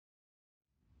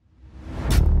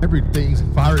Everything's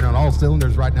firing on all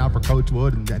cylinders right now for Coach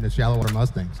Wood and the Shallowater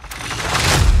Mustangs.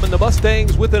 And the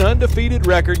Mustangs with an undefeated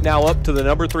record, now up to the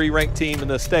 #3 ranked team in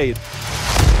the state.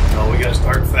 We got to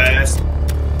start fast.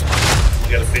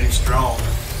 We got to finish strong.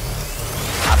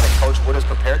 I think Coach Wood has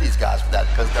prepared these guys for that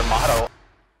because their motto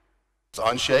is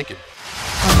unshaken.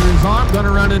 Under his arm, gonna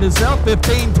run it himself.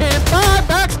 15, 10, 5.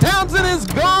 Backs Townsend is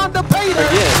gone to pay there.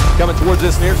 Again, coming towards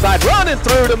this near side, running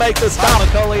through to make the stop.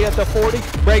 McCulley at the 40,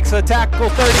 breaks a tackle,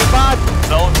 35.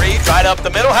 Zone read, right up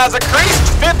the middle, has a crease.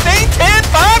 15, 10,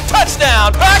 5,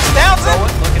 touchdown. Backs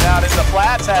Townsend. Looking out in the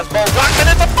flats, has Bo Buckman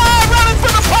at the 5, running for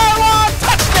the pylon.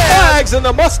 Touchdown. Flags, and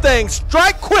the Mustangs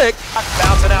strike quick.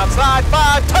 Bouncing outside,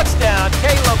 5, touchdown.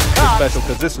 Caleb Cox. Special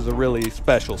because this is a really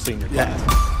special senior class.